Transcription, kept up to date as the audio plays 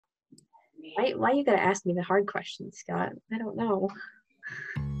Why you gotta ask me the hard questions, Scott? I don't know.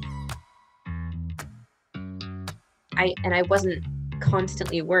 I wasn't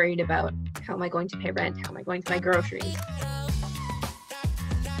constantly worried about how am I going to pay rent, how am I going to buy groceries.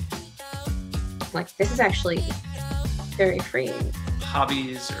 Like, this is actually very freeing.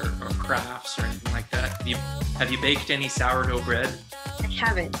 Hobbies or crafts or anything like that? Have you baked any sourdough bread? I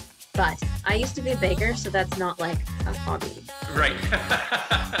haven't, but I used to be a baker, so that's not like a hobby. Right.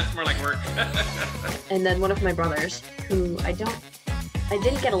 It's more like work. And then one of my brothers, who I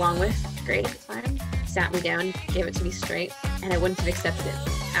didn't get along with great at the time, sat me down, gave it to me straight, and I wouldn't have accepted it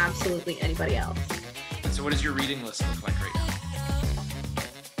from absolutely anybody else. And so what does your reading list look like right now?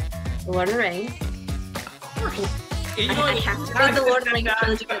 The Lord of the Rings. Of course. I have to read the Lord of the Rings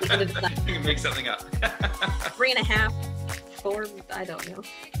trilogy by the end of the night. You can make something up. 3.5, 4, I don't know.